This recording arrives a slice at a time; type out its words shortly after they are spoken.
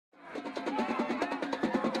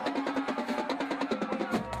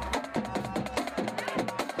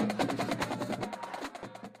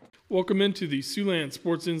Welcome into the Siouxland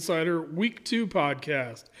Sports Insider Week 2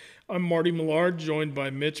 podcast. I'm Marty Millard, joined by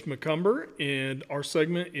Mitch McCumber, and our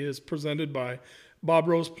segment is presented by Bob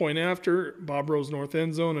Rose Point After, Bob Rose North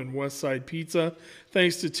End Zone, and Westside Pizza.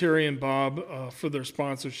 Thanks to Terry and Bob for their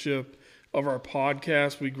sponsorship of our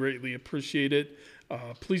podcast. We greatly appreciate it.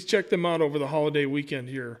 Please check them out over the holiday weekend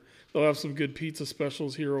here. They'll have some good pizza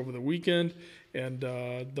specials here over the weekend. And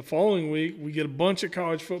the following week, we get a bunch of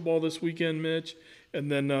college football this weekend, Mitch. And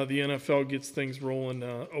then the NFL gets things rolling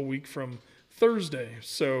a week from Thursday.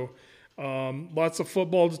 So lots of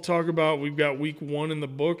football to talk about. We've got week 1 in the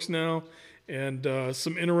books now and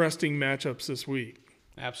some interesting matchups this week.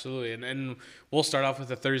 Absolutely. And we'll start off with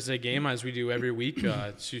a Thursday game as we do every week.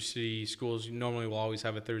 Sioux City schools normally will always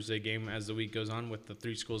have a Thursday game as the week goes on with the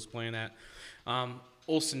 3 schools playing at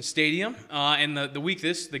Olson Stadium. And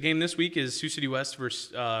the game this week is Sioux City West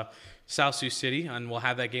versus South Sioux City, and we'll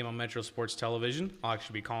have that game on Metro Sports Television. I'll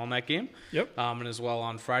actually be calling that game. Yep. And as well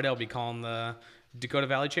on Friday, I'll be calling the Dakota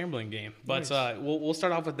Valley Chamberlain game. But Nice. We'll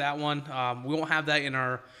start off with that one. We won't have that in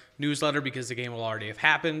our newsletter because the game will already have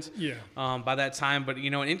happened by that time. But, an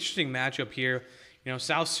interesting matchup here.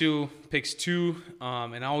 South Sioux picks 2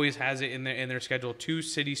 and always has it in their schedule, 2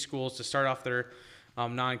 city schools to start off their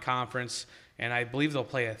non-conference. And I believe they'll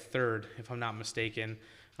play a third, if I'm not mistaken,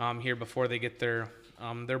 here before they get their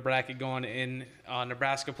bracket going in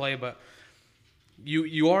Nebraska play. But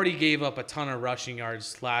you already gave up a ton of rushing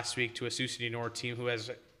yards last week to a Sioux City North team who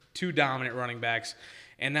has 2 dominant running backs.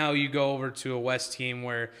 And now you go over to a West team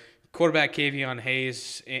where quarterback Kavion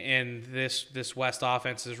Hayes and this West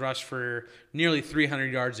offense has rushed for nearly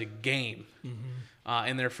 300 yards a game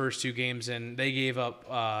in their first 2 games. And they gave up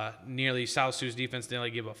South Sioux's defense nearly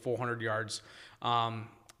gave up 400 yards.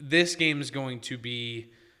 This game is going to be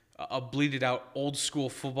a bleeded out old school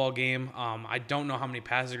football game. I don't know how many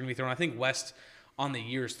passes are going to be thrown. I think West on the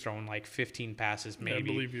year is thrown like 15 passes maybe. I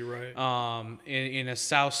believe you're right. In a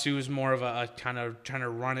South Sioux is more of a kind of trying to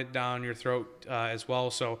run it down your throat as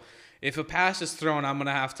well. So if a pass is thrown, I'm going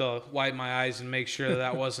to have to wipe my eyes and make sure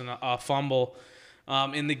that wasn't a fumble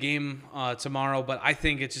in the game tomorrow. But I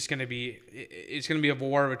think it's going to be a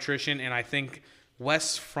war of attrition, and I think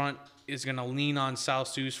West's front is going to lean on South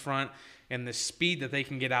Sioux's front and the speed that they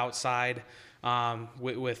can get outside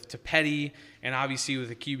with Tepetti, and obviously with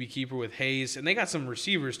the QB keeper with Hayes. And they got some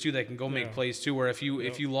receivers, too, that can go make plays, too, where if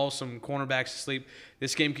you lull some cornerbacks to sleep,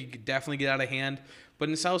 this game could definitely get out of hand. But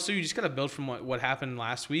in South Sioux, you just got to build from what happened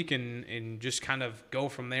last week and just kind of go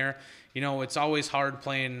from there. It's always hard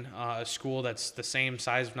playing a school that's the same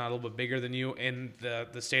size, if not a little bit bigger than you, in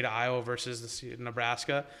the state of Iowa versus the state of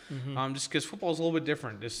Nebraska, just because football is a little bit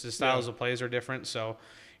different. Just the styles of plays are different, so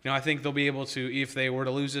I think they'll be able to, if they were to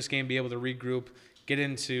lose this game, be able to regroup, get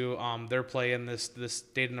into their play in this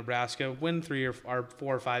state of Nebraska, win 3 or 4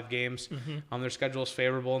 or 5 games. Their schedule is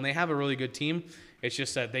favorable, and they have a really good team. It's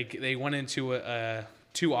just that they went into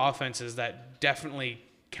 2 offenses that definitely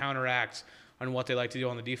counteract on what they like to do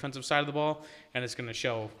on the defensive side of the ball, and it's going to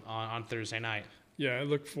show on Thursday night. Yeah, I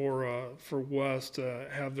look for West to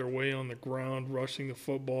have their way on the ground, rushing the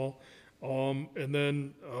football. And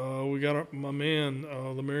then we got my man,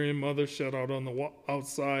 Lemarion Mothershed out on the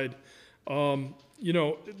outside.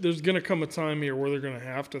 There's going to come a time here where they're going to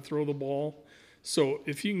have to throw the ball. So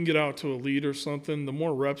if you can get out to a lead or something, the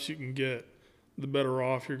more reps you can get, the better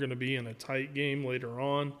off you're going to be in a tight game later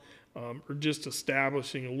on, or just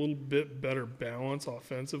establishing a little bit better balance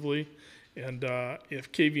offensively. And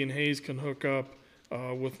if Kavion Hayes can hook up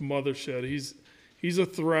with Mothershed, he's a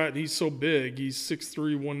threat. He's so big. He's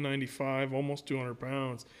 6'3", 195, almost 200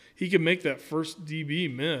 pounds. He can make that first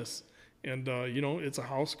DB miss, and, it's a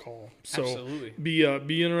house call. So Absolutely.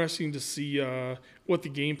 Be interesting to see what the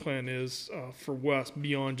game plan is for West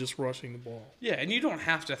beyond just rushing the ball. Yeah, and you don't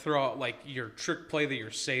have to throw out, like, your trick play that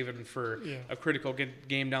you're saving for a critical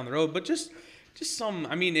game down the road, but just some –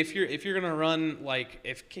 I mean, if you're going to run – like,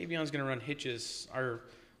 if Kavion's going to run hitches or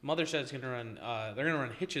 – Mothershed's going to run they're going to run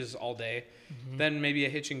hitches all day, then maybe a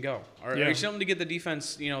hitch and go. Or something to get the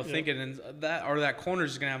defense, thinking. And that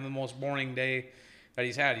corner's going to have the most boring day that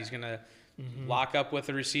he's had. He's going to lock up with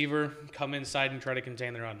the receiver, come inside and try to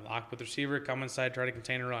contain the run. Lock with the receiver, come inside, try to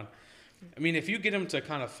contain the run. I mean, if you get him to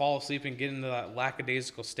kind of fall asleep and get into that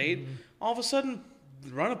lackadaisical state, all of a sudden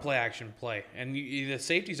run a play-action play. And the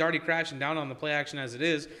safety's already crashing down on the play-action as it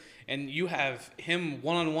is, and you have him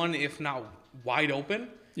one-on-one, if not wide open.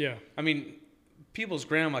 Yeah. I mean, people's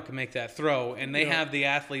grandma can make that throw, and they have the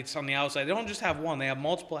athletes on the outside. They don't just have one. They have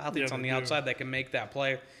multiple athletes on the outside that can make that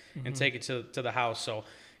play and take it to the house. So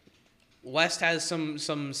West has some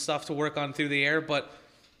stuff to work on through the air, but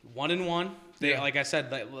 1-1, They, like I said,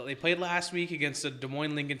 they played last week against a Des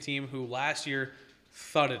Moines Lincoln team who last year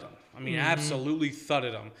thudded them. I mean, absolutely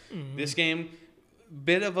thudded them. This game,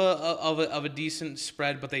 bit of a decent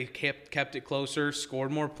spread, but they kept it closer,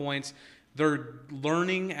 scored more points. They're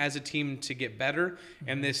learning as a team to get better,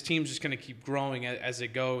 and this team's just going to keep growing as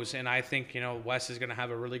it goes. And I think, Wes is going to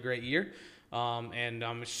have a really great year. And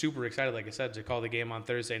I'm super excited, like I said, to call the game on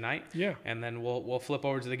Thursday night. Yeah. And then we'll flip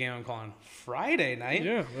over to the game I'm calling Friday night.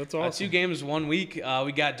 Yeah, that's awesome. 2 games 1 week.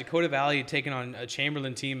 We got Dakota Valley taking on a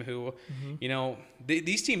Chamberlain team who,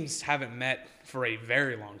 these teams haven't met for a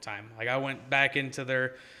very long time. Like, I went back into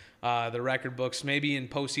their record books. Maybe in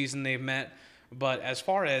postseason they've met, but as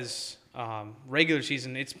far as regular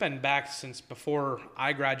season, it's been back since before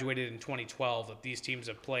I graduated in 2012 that these teams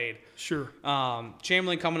have played. Sure.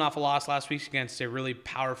 Chamberlain coming off a loss last week against a really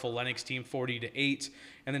powerful Lennox team, 40-8,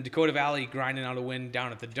 and then Dakota Valley grinding out a win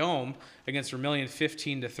down at the Dome against Vermilion,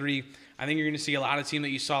 15-3. I think you're going to see a lot of team that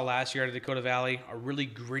you saw last year out of Dakota Valley, a really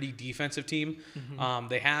gritty defensive team.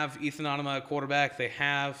 They have Ethan Onema at quarterback. They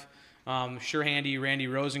have sure handy Randy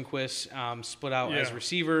Rosenquist split out as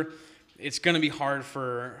receiver. It's going to be hard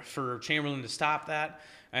for Chamberlain to stop that.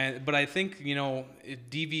 But I think,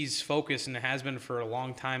 DV's focus, and it has been for a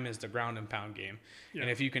long time, is the ground and pound game. Yeah.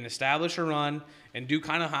 And if you can establish a run and do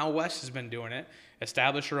kind of how West has been doing it,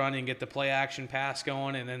 establish a run and get the play action pass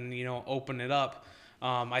going and then, open it up,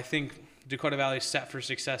 I think Dakota Valley is set for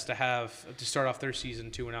success to start off their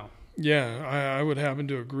season 2-0. Yeah, I would happen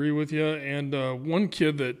to agree with you. And one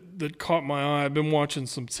kid that caught my eye, I've been watching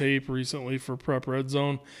some tape recently for Prep Red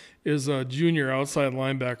Zone, is junior outside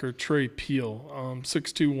linebacker Trey Peel,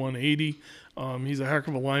 6'2", 180. He's a heck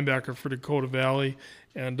of a linebacker for Dakota Valley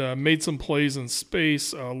and made some plays in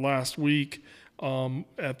space last week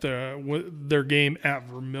at their game at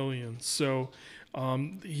Vermilion. So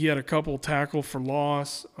he had a couple tackle for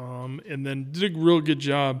loss and then did a real good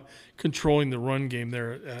job controlling the run game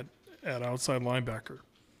there at outside linebacker.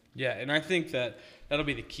 Yeah, and I think that'll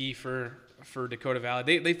be the key for Dakota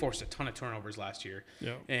Valley. They forced a ton of turnovers last year.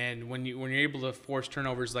 Yeah. And when you're able to force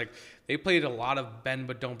turnovers, like they played a lot of bend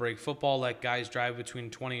but don't break football, like guys drive between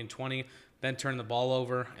 20 and 20, then turn the ball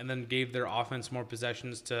over, and then gave their offense more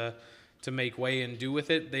possessions to make way and do with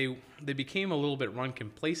it. They became a little bit run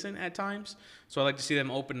complacent at times. So I like to see them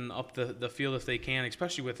open up the field if they can,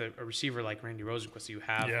 especially with a receiver like Randy Rosenquist you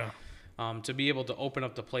have. Yeah. To be able to open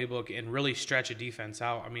up the playbook and really stretch a defense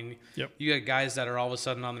out. I mean, yep. You got guys that are all of a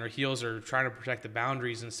sudden on their heels or trying to protect the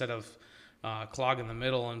boundaries instead of clogging the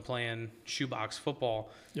middle and playing shoebox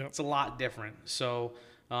football. Yep. It's a lot different. So,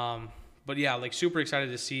 but yeah, like super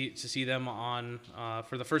excited to see them on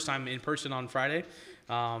for the first time in person on Friday,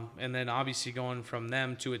 and then obviously going from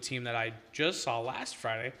them to a team that I just saw last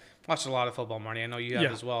Friday. Watched a lot of football, Marty. I know you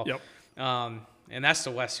have as well. Yep. And that's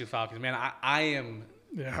the West Sioux Falcons. Man, I am.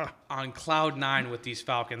 Yeah. On cloud 9 with these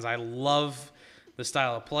Falcons. I love the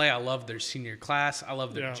style of play. I love their senior class. I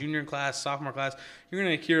love their junior class, sophomore class. You're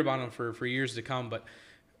going to hear about them for years to come, but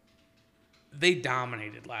they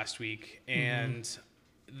dominated last week, and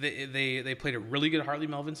they played a really good Hartley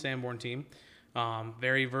Melvin Sanborn team.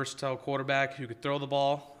 Very versatile quarterback who could throw the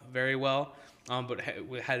ball very well. But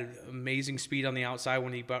had amazing speed on the outside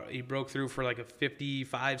when he broke through for like a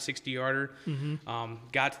 55, 60-yarder.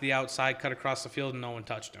 Got to the outside, cut across the field, and no one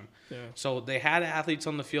touched him. Yeah. So they had athletes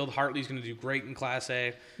on the field. Hartley's going to do great in Class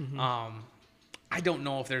A. I don't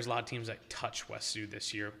know if there's a lot of teams that touch West Sioux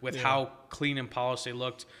this year with how clean and polished they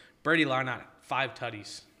looked. Brady Larnott, 5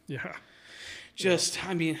 tutties. Yeah.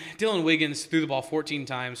 I mean, Dylan Wiggins threw the ball 14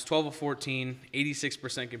 times, 12 of 14,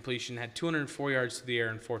 86% completion, had 204 yards to the air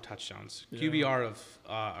and 4 touchdowns. Yeah. QBR of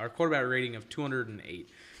our quarterback rating of 208.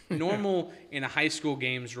 Normal in a high school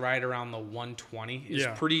games right around the 120 is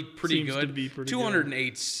pretty Seems good. To be pretty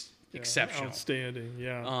 208's exceptional. Outstanding,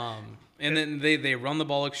 yeah. And then they run the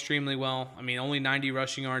ball extremely well. I mean, only 90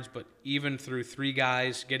 rushing yards, but even through 3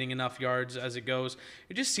 guys getting enough yards as it goes,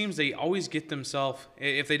 it just seems they always get themselves,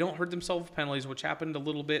 if they don't hurt themselves with penalties, which happened a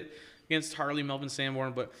little bit against Hartley Melvin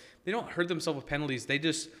Sanborn, but they don't hurt themselves with penalties.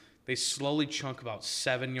 They slowly chunk about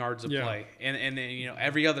 7 yards of play. And then,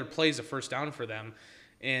 every other play is a first down for them.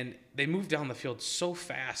 And they move down the field so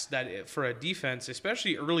fast that for a defense,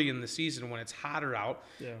 especially early in the season when it's hotter out,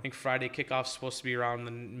 I think Friday kickoff's supposed to be around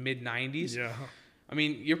the mid-90s. Yeah. I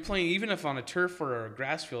mean, you're playing, even if on a turf or a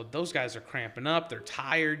grass field, those guys are cramping up. They're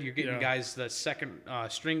tired. You're getting guys, the second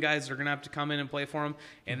string guys are going to have to come in and play for them.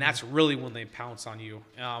 And that's really when they pounce on you.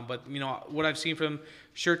 But, what I've seen from them,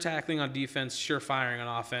 sure tackling on defense, sure firing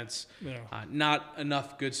on offense. Yeah. Not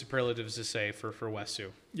enough good superlatives to say for West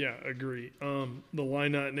Sioux. Yeah, agree. The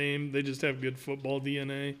Lynott name, they just have good football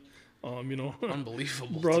DNA.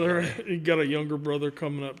 Unbelievable. brother, today. he got a younger brother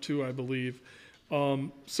coming up too, I believe.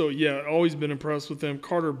 So yeah, always been impressed with them.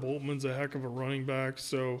 Carter Boltman's a heck of a running back.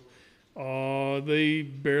 So they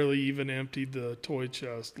barely even emptied the toy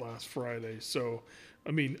chest last Friday. So,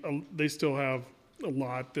 I mean, they still have a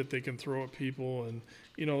lot that they can throw at people, and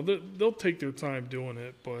they'll take their time doing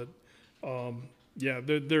it. But yeah,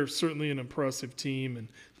 they're certainly an impressive team, and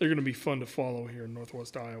they're going to be fun to follow here in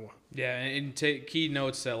Northwest Iowa. Yeah, and key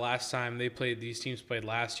notes that last time these teams played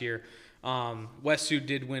last year. West Sioux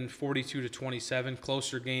did win 42-27,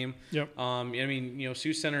 closer game. Yep. I mean,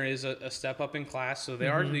 Sioux Center is a step up in class, so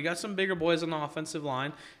they got some bigger boys on the offensive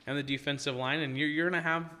line and the defensive line, and you're gonna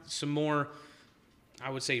have some more,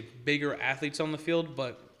 I would say, bigger athletes on the field.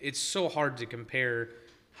 But it's so hard to compare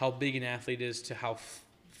how big an athlete is to how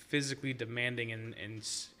physically demanding and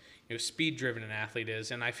speed driven an athlete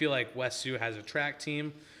is. And I feel like West Sioux has a track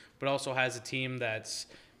team, but also has a team that's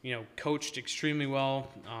coached extremely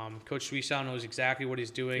well. Coach Suisau knows exactly what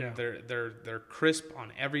he's doing. Yeah. They're crisp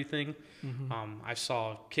on everything. I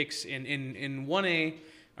saw kicks in 1A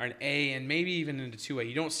or an A and maybe even into 2A.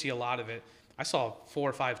 You don't see a lot of it. I saw 4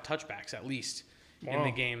 or 5 touchbacks at least in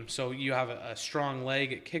the game. So you have a strong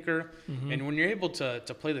leg at kicker. And when you're able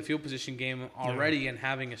to play the field position game already and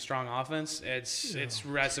having a strong offense, it's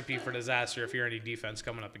recipe for disaster if you're any defense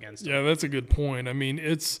coming up against them. Yeah, that's a good point. I mean,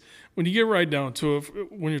 it's when you get right down to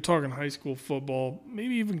it, when you're talking high school football,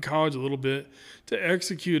 maybe even college a little bit, to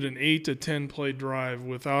execute an 8 to 10 play drive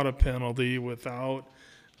without a penalty, without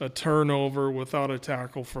a turnover, without a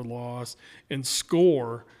tackle for loss, and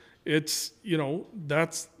score – it's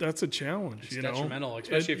that's a challenge. It's detrimental,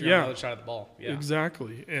 especially if you're on the other side of the ball. Yeah,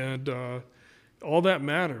 exactly, and all that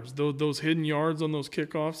matters. Those hidden yards on those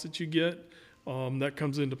kickoffs that you get, that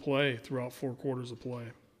comes into play throughout 4 quarters of play.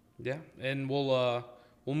 Yeah, and we'll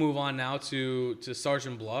move on now to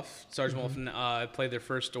Sergeant Bluff. Sergeant Bluff played their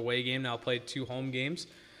first away game. Now played 2 home games,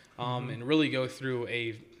 and really go through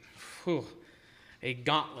a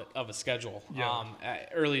gauntlet of a schedule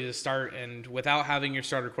early to start. And without having your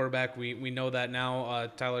starter quarterback, we know that now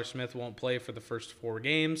Tyler Smith won't play for the first 4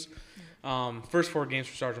 games. First 4 games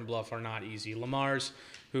for Sergeant Bluff are not easy. Lamar's,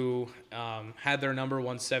 who had their number,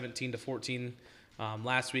 won 17-14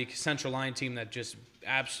 last week. Central Line team that just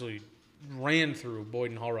absolutely ran through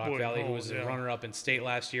Boyden Hull Rock Valley, who was a runner-up in state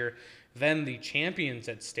last year. Then the champions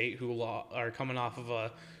at state, who are coming off of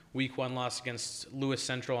a Week 1 loss against Lewis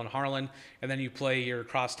Central and Harlan, and then you play your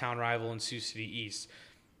crosstown rival in Sioux City East.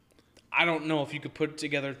 I don't know if you could put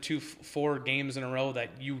together 4 games in a row that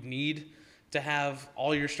you need to have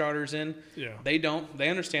all your starters in. Yeah. They don't. They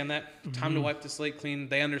understand that. Time to wipe the slate clean.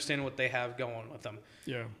 They understand what they have going with them.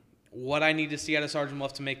 Yeah. What I need to see out of Sergeant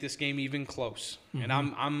Bluff to make this game even close, and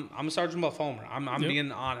I'm a Sergeant Bluff homer. I'm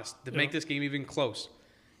being honest. To make this game even close,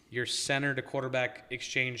 your center to quarterback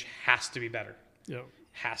exchange has to be better. Yep.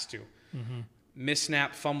 Has to. Miss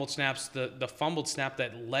snap, fumbled snaps. The fumbled snap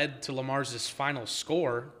that led to Lamar's final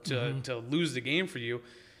score to lose the game for you.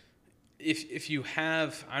 If you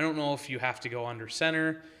have, I don't know if you have to go under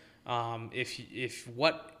center. If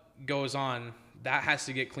what goes on, that has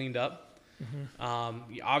to get cleaned up.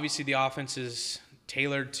 Obviously, the offense is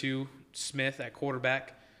tailored to Smith at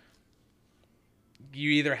quarterback. You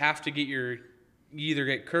either have to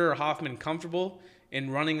get Kerr or Hoffman comfortable in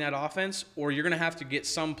running that offense, or you're going to have to get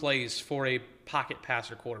some plays for a pocket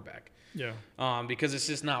passer quarterback. Yeah. Because it's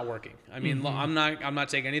just not working. I mean, I'm not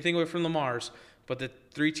taking anything away from Lamar's, but the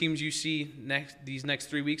 3 teams you see these next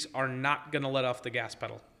 3 weeks are not going to let off the gas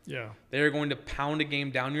pedal. Yeah. They're going to pound a game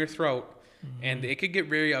down your throat, and it could get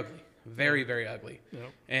very ugly. Very, very ugly. Yep.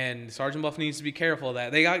 And Sergeant Bluff needs to be careful of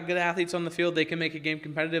that. They got good athletes on the field. They can make a game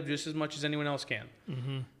competitive just as much as anyone else can.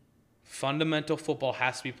 Fundamental football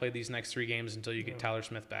has to be played these next 3 games until you get Tyler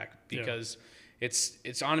Smith back, because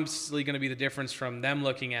it's honestly going to be the difference from them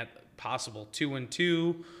looking at possible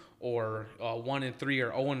 2-2 or 1-3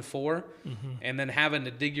 or 0-4, and then having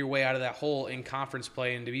to dig your way out of that hole in conference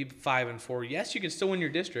play and to be 5-4. Yes, you can still win your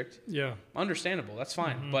district. Yeah, understandable. That's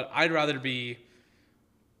fine. But I'd rather be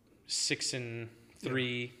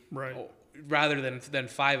 6-3, right, rather than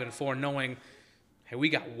 5-4, knowing, hey, we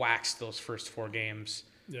got waxed those first 4 games.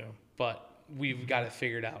 Yeah. But we've got it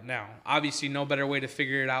figured out now. Obviously, no better way to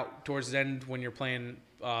figure it out towards the end when you're playing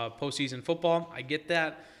postseason football. I get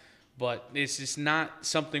that. But it's just not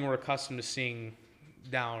something we're accustomed to seeing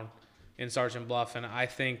down in Sergeant Bluff. And I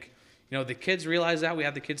think, the kids realize that. We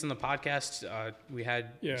had the kids on the podcast. We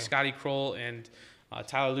had Scotty Kroll and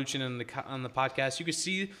Tyler Luchin on the podcast. You could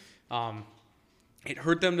see it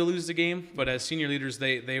hurt them to lose the game, but as senior leaders,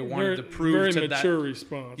 they wanted to prove very to mature that.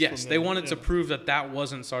 response. Yes, from they them. wanted to prove that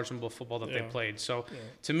wasn't Sergeant Bluff football that they played. So,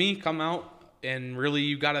 to me, come out and really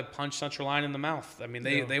you got to punch Central Line in the mouth. I mean,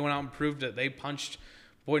 they went out and proved it. They punched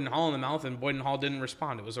Boyden Hall in the mouth, and Boyden Hall didn't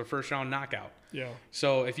respond. It was a first-round knockout. Yeah.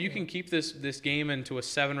 So if you can keep this game into a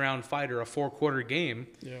 7-round fight or a 4-quarter game,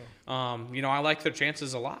 I like their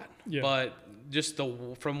chances a lot. Yeah. But just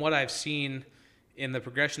from what I've seen in the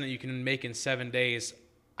progression that you can make in 7 days,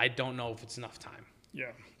 I don't know if it's enough time.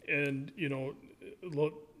 Yeah. And,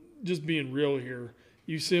 look, just being real here,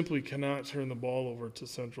 you simply cannot turn the ball over to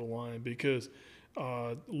Central Line because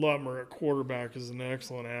Lutmer at quarterback is an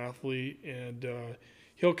excellent athlete, and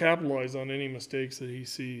he'll capitalize on any mistakes that he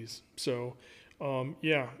sees. So,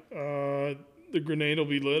 the grenade will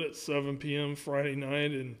be lit at 7 p.m. Friday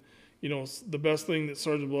night, and, the best thing that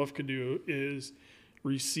Sergeant Bluff could do is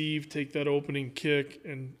take that opening kick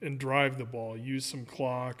and drive the ball, use some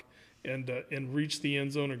clock, and reach the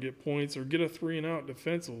end zone or get points or get a 3-and-out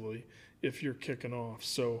defensively if you're kicking off.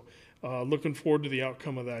 So looking forward to the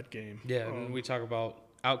outcome of that game. Yeah, and we talk about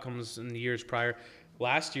outcomes in the years prior.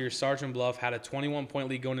 Last year, Sergeant Bluff had a 21-point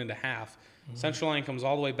lead going into half. Mm-hmm. Central Line comes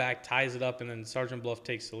all the way back, ties it up, and then Sergeant Bluff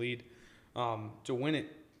takes the lead to win it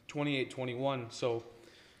 28-21. So,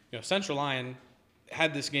 Central Line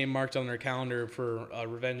had this game marked on their calendar for a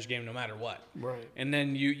revenge game no matter what. Right. And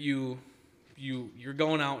then you're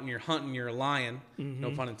going out and you're hunting, you're a lion,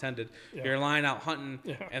 no pun intended. Yeah. You're a lion out hunting,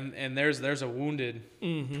 and there's a wounded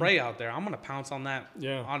prey out there. I'm going to pounce on that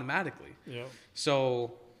automatically. Yeah.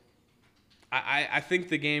 So I think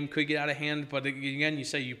the game could get out of hand, but again,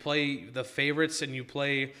 you play the favorites and you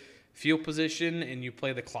play field position and you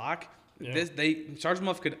play the clock. Yeah. Sergeant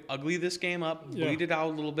Bluff could ugly this game up, bleed it out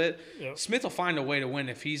a little bit. Yeah. Smith will find a way to win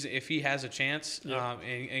if he has a chance.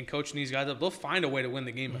 And coaching these guys up, they'll find a way to win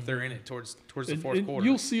the game if they're in it towards the fourth quarter.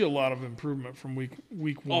 You'll see a lot of improvement from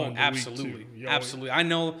week one. Oh, absolutely, to week 2. Absolutely. I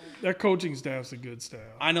know that coaching staff's a good staff.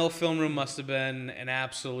 I know film room must have been an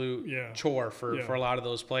absolute chore for a lot of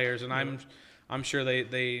those players, and I'm sure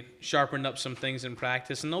they sharpened up some things in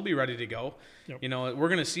practice, and they'll be ready to go. Yep. We're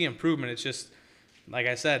going to see improvement. It's just, like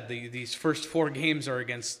I said, these first 4 games are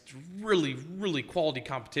against really, really quality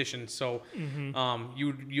competition. So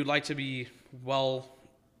you'd like to be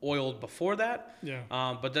well-oiled before that. Yeah.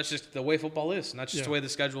 But that's just the way football is, and that's just the way the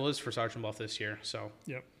schedule is for Sergeant Bluff this year. So.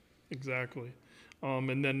 Yep, exactly.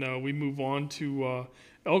 And then we move on to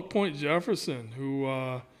Elk Point Jefferson,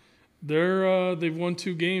 who they've won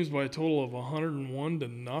 2 games by a total of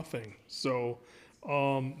 101-0. So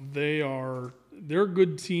they're a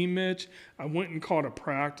good team, Mitch. I went and caught a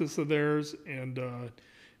practice of theirs, and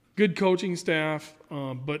good coaching staff,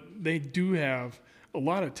 but they do have a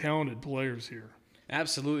lot of talented players here.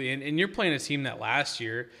 Absolutely, and you're playing a team that last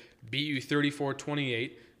year beat you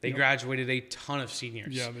 34-28. They graduated a ton of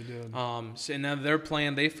seniors. Yeah, they did. So now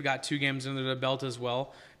they've got 2 games under their belt as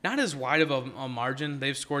well. Not as wide of a margin.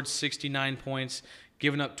 They've scored 69 points,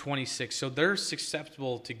 given up 26. So they're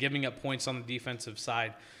susceptible to giving up points on the defensive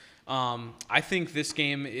side. I think this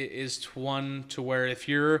game is one to where if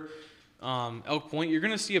you're Elk Point, you're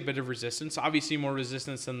going to see a bit of resistance. Obviously more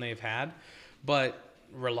resistance than they've had. But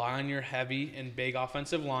rely on your heavy and big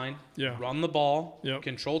offensive line. Yeah. Run the ball. Yep.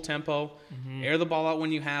 Control tempo. Air the ball out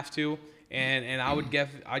when you have to. And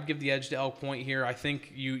I'd give the edge to Elk Point here. I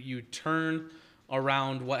think you turn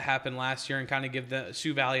around what happened last year and kind of give the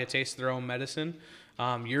Sioux Valley a taste of their own medicine.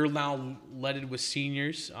 You're now leaded with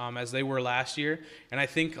seniors as they were last year. And I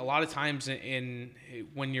think a lot of times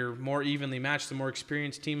when you're more evenly matched, the more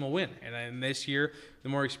experienced team will win. And this year, the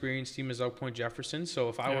more experienced team is Elk Point Jefferson. So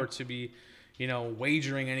if I were to be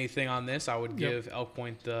wagering anything on this, I would give Elk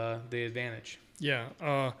Point the advantage.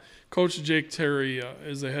 Yeah. Coach Jake Terry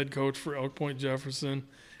is the head coach for Elk Point Jefferson.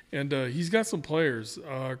 And he's got some players.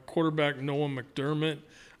 Quarterback Noah McDermott.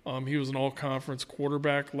 He was an all-conference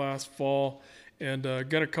quarterback last fall. And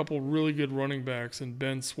got a couple really good running backs in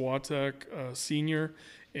Ben Swatek, senior,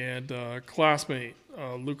 and classmate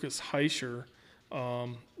Lucas Heischer.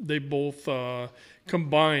 They both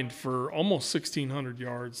combined for almost 1,600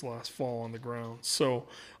 yards last fall on the ground. So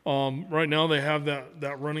right now they have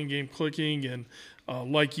that running game clicking. And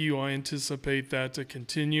like you, I anticipate that to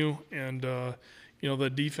continue. And the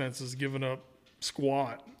defense has given up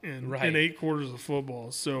squat in 8 quarters of football.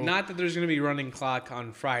 So not that there's going to be running clock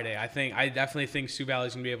on Friday. I definitely think Sioux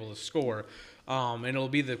Valley's going to be able to score. And it'll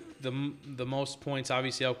be the most points,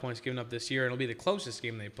 obviously, Elk Point's given up this year. And it'll be the closest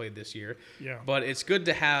game they played this year. Yeah. But it's good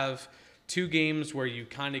to have 2 games where you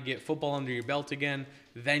kind of get football under your belt again,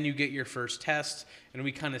 then you get your first test, and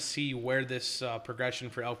we kind of see where this progression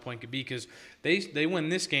for Elk Point could be, because they win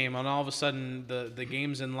this game, and all of a sudden the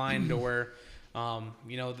game's in line to where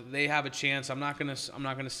they have a chance. I'm not gonna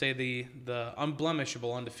say the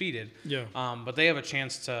unblemishable undefeated. Yeah. But they have a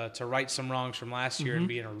chance to right some wrongs from last year and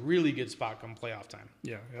be in a really good spot come playoff time.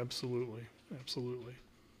 Yeah, absolutely.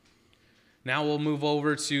 Now we'll move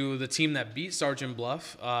over to the team that beat Sergeant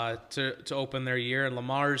Bluff to open their year, and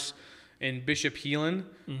Lamar's in Bishop Heelan.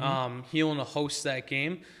 Heelan will host that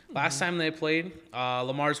game. Last time they played,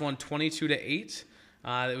 Lamar's won 22-8.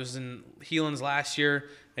 It was in Heelan's last year.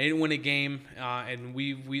 They didn't win a game, and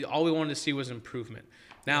we all we wanted to see was improvement.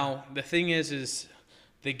 Now the thing is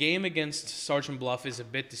the game against Sergeant Bluff is a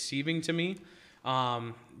bit deceiving to me.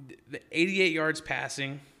 The 88 yards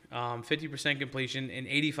passing, 50% completion, and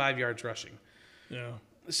 85 yards rushing. Yeah.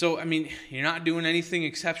 So, I mean, you're not doing anything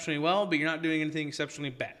exceptionally well, but you're not doing anything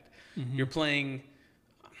exceptionally bad. You're playing,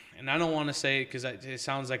 and I don't want to say it because it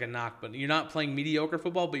sounds like a knock, but you're not playing mediocre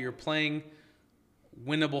football, but you're playing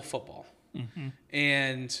winnable football.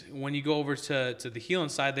 And when you go over to the Heelan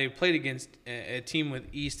side, they played against a team with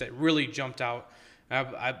East that really jumped out.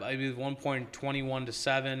 I believe 1 point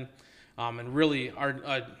 21-7, and really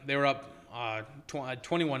they were up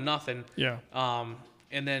 21-0. Yeah.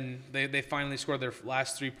 And then they finally scored their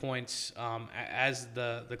last 3 points as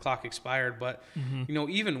the clock expired. But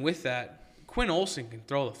even with that, Quinn Olson can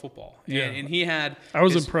throw the football. Yeah. And he had. I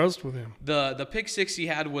was impressed with him. The pick six he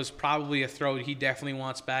had was probably a throw he definitely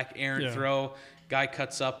wants back. Errant throw. Guy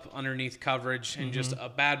cuts up underneath coverage, and just a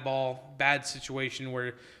bad ball, bad situation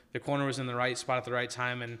where the corner was in the right spot at the right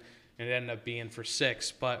time, and it ended up being for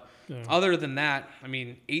 6. But other than that, I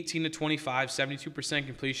mean, 18-25, 72%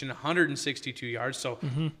 completion, 162 yards. So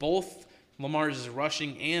both Lamar's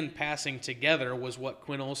rushing and passing together was what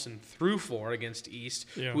Quinn Olson threw for against East,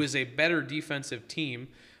 who is a better defensive team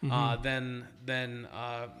than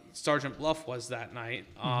Sergeant Bluff was that night.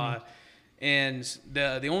 And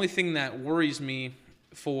the only thing that worries me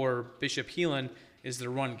for Bishop Heelan is the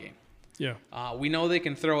run game. Yeah. We know they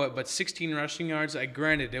can throw it, but 16 rushing yards,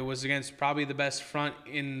 granted, it was against probably the best front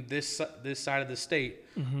in this side of the state.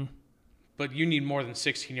 But you need more than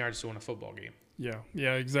 16 yards to win a football game.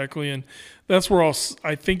 Yeah, exactly. And that's where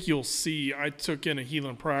I think you'll see. I took in a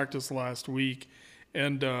Heelan practice last week,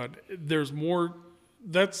 and there's more.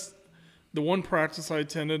 That's the one practice I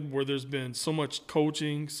attended where there's been so much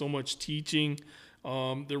coaching, so much teaching.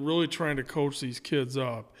 They're really trying to coach these kids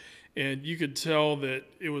up. And you could tell that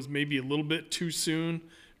it was maybe a little bit too soon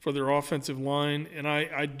for their offensive line. And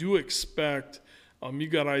I do expect you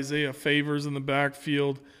got Isaiah Favors in the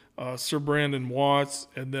backfield, Sir Brandon Watts,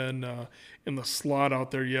 and then in the slot out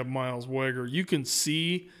there you have Miles Weger. You can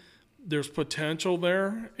see there's potential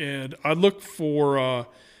there. And I look for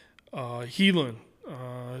Heelan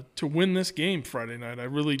to win this game Friday night. I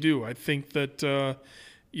really do. I think that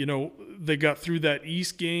they got through that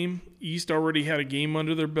East game. East already had a game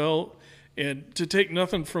under their belt. And to take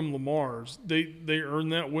nothing from Lamar's, they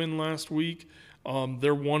earned that win last week.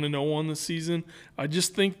 They're 1-0 on the season. I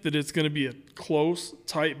just think that it's going to be a close,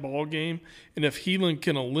 tight ball game. And if Heelan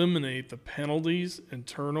can eliminate the penalties and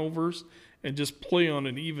turnovers and just play on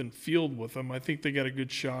an even field with them, I think they got a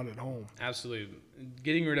good shot at home. Absolutely.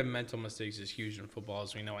 Getting rid of mental mistakes is huge in football,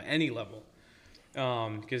 as we know, at any level.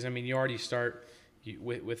 Because, you already start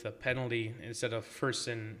with a penalty instead of 1st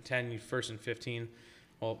and 10, 1st and 15.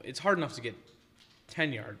 Well, it's hard enough to get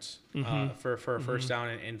 10 yards for a first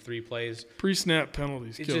down in 3 plays. Pre-snap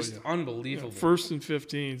penalties kill you. It's just unbelievable. 1st and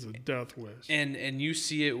 15 is a death wish. And you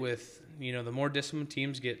see it with, the more disciplined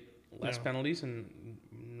teams get less penalties. And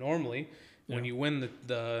normally when you win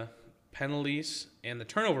the penalties and the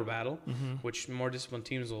turnover battle, which more disciplined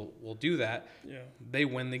teams will do that, they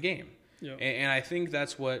win the game. Yeah. And I think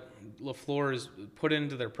that's what LaFleur has put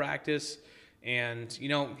into their practice. And, he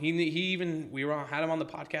even, had him on the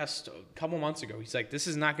podcast a couple months ago. He's like, this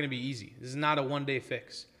is not going to be easy. This is not a one-day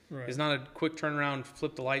fix. Right. It's not a quick turnaround,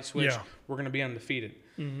 flip the light switch. Yeah. We're going to be undefeated.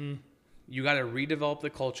 You got to redevelop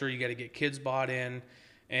the culture. You got to get kids bought in.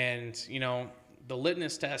 And, the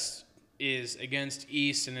litmus test is against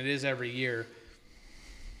East, and it is every year.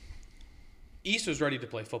 East was ready to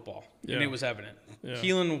play football, and it was evident. Yeah.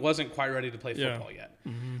 Heelan wasn't quite ready to play football yet.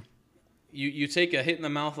 You take a hit in the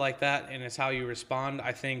mouth like that, and it's how you respond.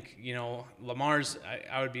 I think, Lamar's,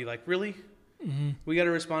 I would be like, really? We got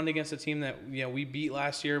to respond against a team that, we beat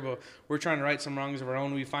last year, but we're trying to right some wrongs of our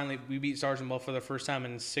own. We beat Sergeant Bluff for the first time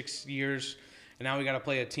in 6 years, and now we got to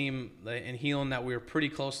play a team in Heelan that we were pretty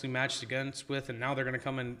closely matched against with, and now they're going to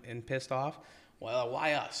come in pissed off. well,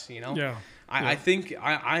 why us? You know? Yeah. I think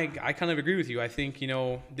I kind of agree with you. I think, you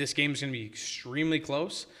know, this game's going to be extremely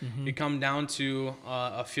close. It come down to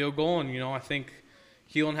a field goal, and, you know, I think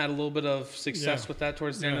Heelan had a little bit of success with that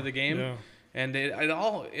towards the end of the game. Yeah. And it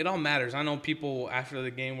all matters. I know people after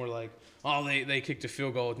the game were like, oh, they kicked a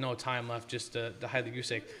field goal with no time left just to hide the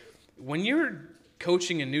goose egg. When you're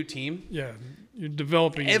coaching a new team, Yeah, you're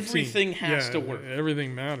developing your team. everything has to work.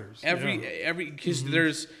 Everything matters. Because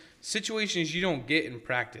there's situations you don't get in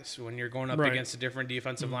practice when you're going up Right. against a different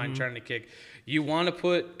defensive line trying to kick. You want to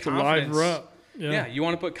put It's a live confidence. rep. Yeah, you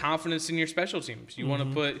want to put confidence in your special teams. You want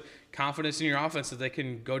to put confidence in your offense that they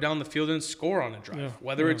can go down the field and score on a drive, Yeah,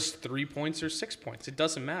 whether it's 3 points or 6 points. It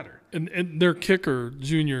doesn't matter. And their kicker,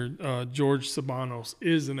 junior George Sabanos,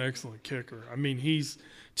 is an excellent kicker. I mean, he's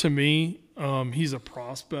a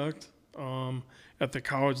prospect at the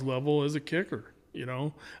college level as a kicker. You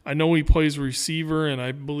know, I know he plays receiver, and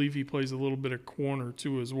I believe he plays a little bit of corner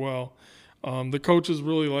too as well. The coaches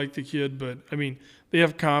really like the kid, but I mean, they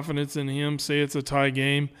have confidence in him. Say it's a tie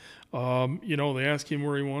game, you know, they ask him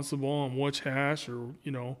where he wants the ball on which hash, or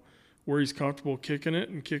you know, where he's comfortable kicking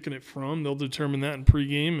it from. They'll determine that in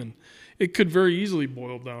pregame, and it could very easily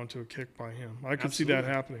boil down to a kick by him. I could see that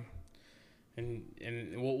happening. And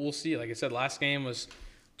we'll see. Like I said, last game was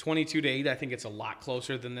 22-8. I think it's a lot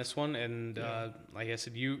closer than this one. And like I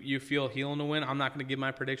said, you feel Heelan to win. I'm not going to give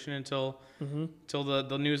my prediction until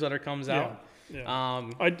the newsletter comes out. Yeah.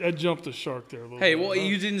 I jumped the shark there a little Hey, bit. well,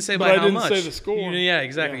 you didn't say But by I how didn't much. say the score. Yeah,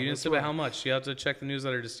 exactly. Yeah, You didn't that's say by right. how much. You have to check the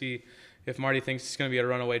newsletter to see if Marty thinks it's going to be a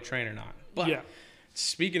runaway train or not. But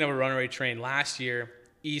speaking of a runaway train, last year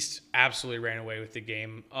East absolutely ran away with the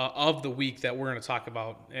game of the week that we're going to talk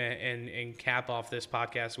about and cap off this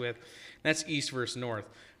podcast with. That's East versus North.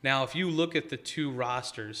 Now, if you look at the two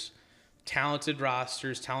rosters, talented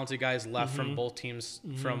guys left from both teams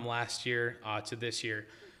from last year to this year,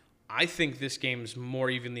 I think this game's more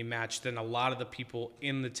evenly matched than a lot of the people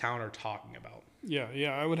in the town are talking about.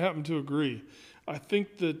 Yeah, I would happen to agree. I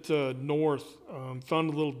think that North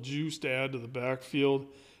found a little juice to add to the backfield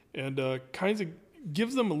and kind of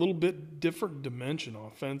gives them a little bit different dimension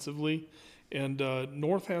offensively. And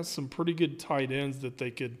North has some pretty good tight ends that they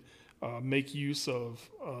could make use of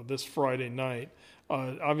this Friday night.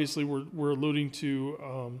 Obviously, we're alluding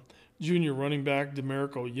to junior running back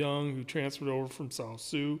Demerico Young, who transferred over from South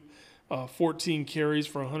Sioux. 14 carries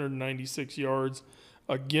for 196 yards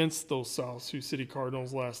against those South Sioux City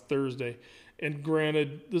Cardinals last Thursday. And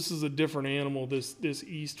granted, this is a different animal, this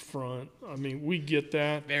East front. I mean, we get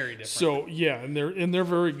that. Very different. So, yeah, and they're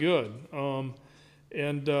very good. You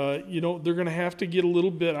know, they're going to have to get a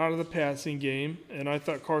little bit out of the passing game. And I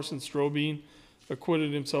thought Carson Strobing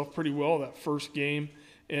acquitted himself pretty well that first game.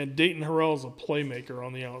 And Dayton Harrell is a playmaker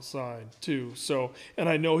on the outside, too. So, and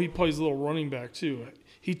I know he plays a little running back, too.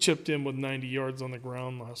 He chipped in with 90 yards on the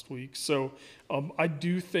ground last week. So I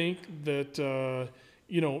do think that,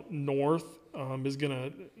 you know, North is going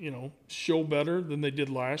to, you know, show better than they did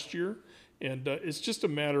last year. And it's just a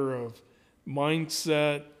matter of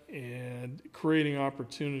mindset and creating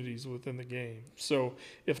opportunities within the game. So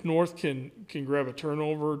if North can grab a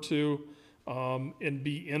turnover or two and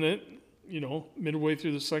be in it, you know, midway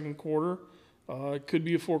through the second quarter, it could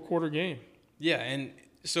be a 4-quarter game. Yeah, and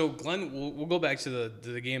so Glen, we'll go back to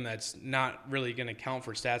the game that's not really going to count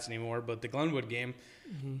for stats anymore, but the Glenwood game,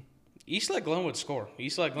 East let Glenwood score.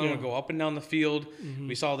 East let Glenwood go up and down the field.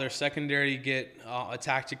 We saw their secondary get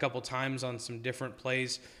attacked a couple times on some different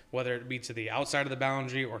plays, whether it be to the outside of the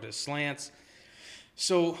boundary or to slants.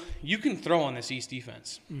 So you can throw on this East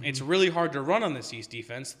defense. It's really hard to run on this East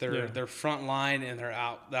defense. Their front line and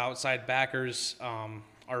the outside backers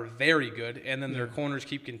are very good, and then their corners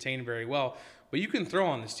keep contained very well. But you can throw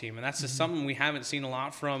on this team, and that's just something we haven't seen a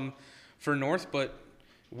lot for North. But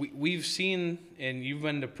we've seen, and you've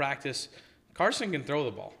been to practice, Carson can throw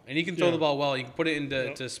the ball, and he can throw the ball well. You can put it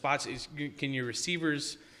into spots. Can your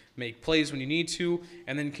receivers make plays when you need to,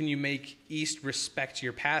 and then can you make East respect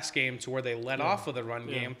your pass game to where they let off of the run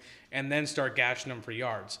game and then start gashing them for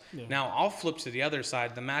yards? Now, I'll flip to the other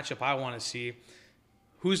side. The matchup I want to see,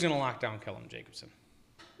 who's going to lock down Kellen Jacobson?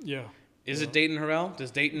 Yeah. Is it Dayton Harrell?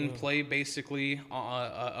 Does Dayton play basically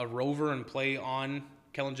a rover and play on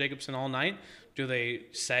Kellen Jacobson all night? Do they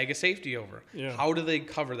sag a safety over? Yeah. How do they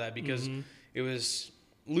cover that? Because it was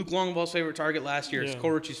Luke Longvall's favorite target last year. It's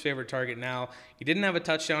Cole Ritchie's favorite target now. He didn't have a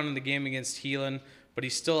touchdown in the game against Heelan, but he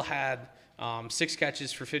still had 6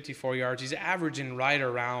 catches for 54 yards. He's averaging right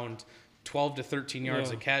around 12 to 13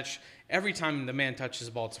 yards a catch. every time the man touches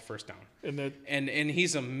the ball, it's a first down. And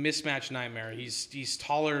he's a mismatch nightmare. He's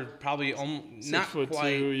taller, probably not quite.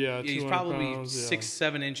 6'2", yeah, he's probably pounds,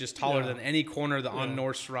 6-7 inches taller than any corner on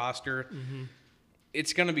North's roster. Mm-hmm.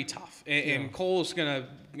 It's gonna be tough, and Cole's gonna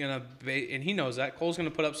and he knows that. Cole's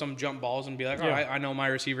gonna put up some jump balls and be like, all right, I know my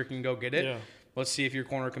receiver can go get it. Yeah. Let's see if your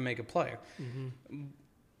corner can make a play. Mm-hmm.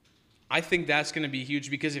 I think that's gonna be huge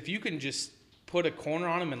because if you can just put a corner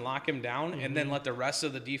on him and lock him down, and then let the rest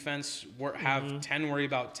of the defense have 10 guys worry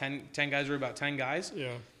about 10 guys.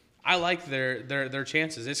 Yeah, I like their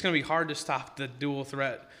chances. It's going to be hard to stop the dual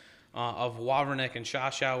threat of Wawrinick and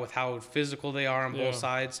Shasha with how physical they are on both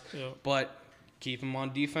sides. Yeah. But keep them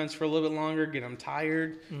on defense for a little bit longer, get them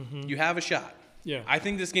tired. You have a shot. Yeah. I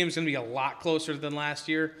think this game is going to be a lot closer than last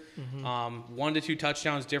year. 1 to 2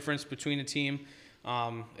 touchdowns difference between the team.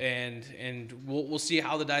 And we'll see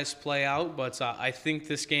how the dice play out, but I think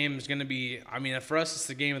this game is going to be. I mean, for us, it's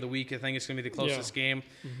the game of the week. I think it's going to be the closest game,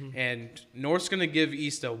 and North's going to give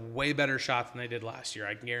East a way better shot than they did last year.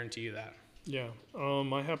 I can guarantee you that. Yeah,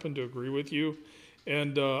 I happen to agree with you,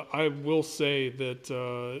 and I will say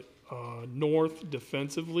that North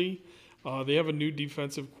defensively, they have a new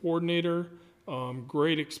defensive coordinator.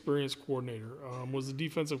 Great experienced coordinator. Was the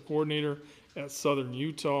defensive coordinator at Southern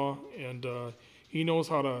Utah, and he knows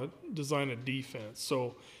how to design a defense.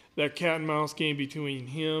 So that cat and mouse game between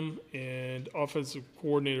him and offensive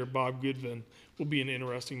coordinator Bob Goodvin will be an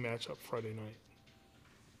interesting matchup Friday night.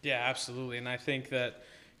 Yeah, absolutely. And I think that,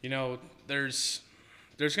 there's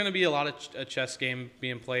going to be a lot of a chess game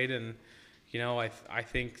being played. And, I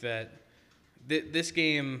think that this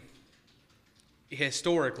game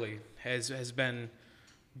historically has been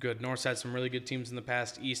good. North's had some really good teams in the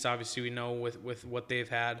past. East, obviously, we know with what they've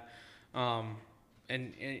had.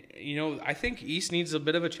 And I think East needs a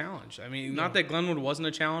bit of a challenge. I mean, not that Glenwood wasn't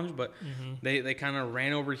a challenge, but they kind of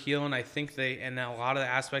ran over heel, and I think in a lot of the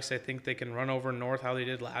aspects, I think they can run over North how they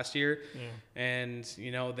did last year. Yeah. And,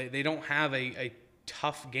 they don't have a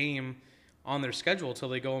tough game on their schedule until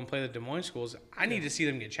they go and play the Des Moines schools. I need to see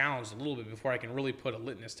them get challenged a little bit before I can really put a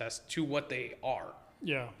litmus test to what they are.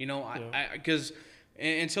 Yeah. Because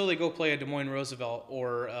until they go play a Des Moines Roosevelt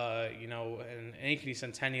or, an Ankeny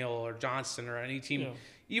Centennial or Johnston or any team,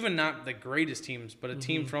 even not the greatest teams, but a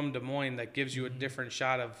team from Des Moines that gives you a different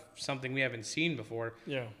shot of something we haven't seen before.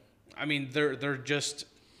 Yeah. I mean, they're just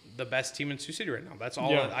the best team in Sioux City right now. That's all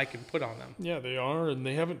that I can put on them. Yeah, they are, and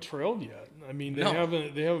they haven't trailed yet. I mean, they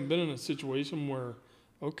haven't been in a situation where,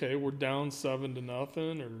 okay, we're down 7-0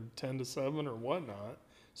 or 10-7 or whatnot.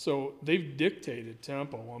 So they've dictated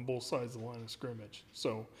tempo on both sides of the line of scrimmage.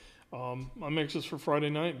 So I'm anxious for Friday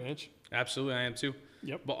night, Mitch. Absolutely, I am too.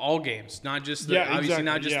 Yep. But all games, not just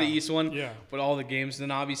the East one, yeah, but all the games.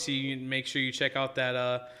 Then obviously you make sure you check out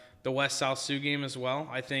that the West South Sioux game as well.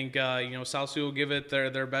 I think South Sioux will give it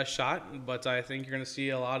their best shot, but I think you're going to see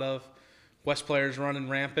a lot of West players running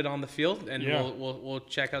rampant on the field, and we'll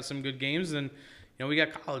check out some good games. And we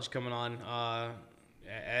got college coming on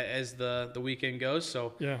as the weekend goes.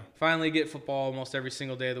 So finally get football almost every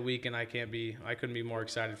single day of the week, and I couldn't be more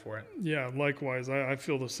excited for it. Yeah, likewise. I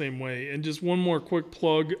feel the same way. And just one more quick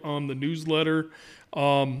plug on the newsletter.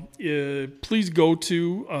 Please go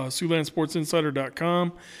to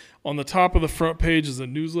SiouxlandSportsInsider.com. On the top of the front page is a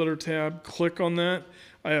newsletter tab. Click on that.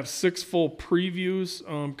 I have 6 full previews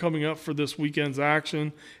coming up for this weekend's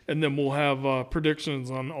action, and then we'll have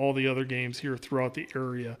predictions on all the other games here throughout the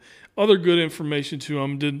area. Other good information, too.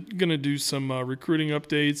 I'm going to do some recruiting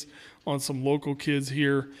updates on some local kids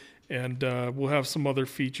here, and we'll have some other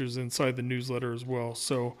features inside the newsletter as well.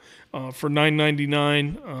 So for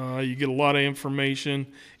 $9.99, you get a lot of information,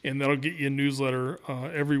 and that'll get you a newsletter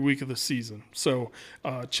every week of the season. So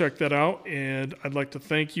check that out, and I'd like to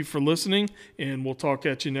thank you for listening, and we'll talk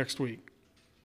at you next week.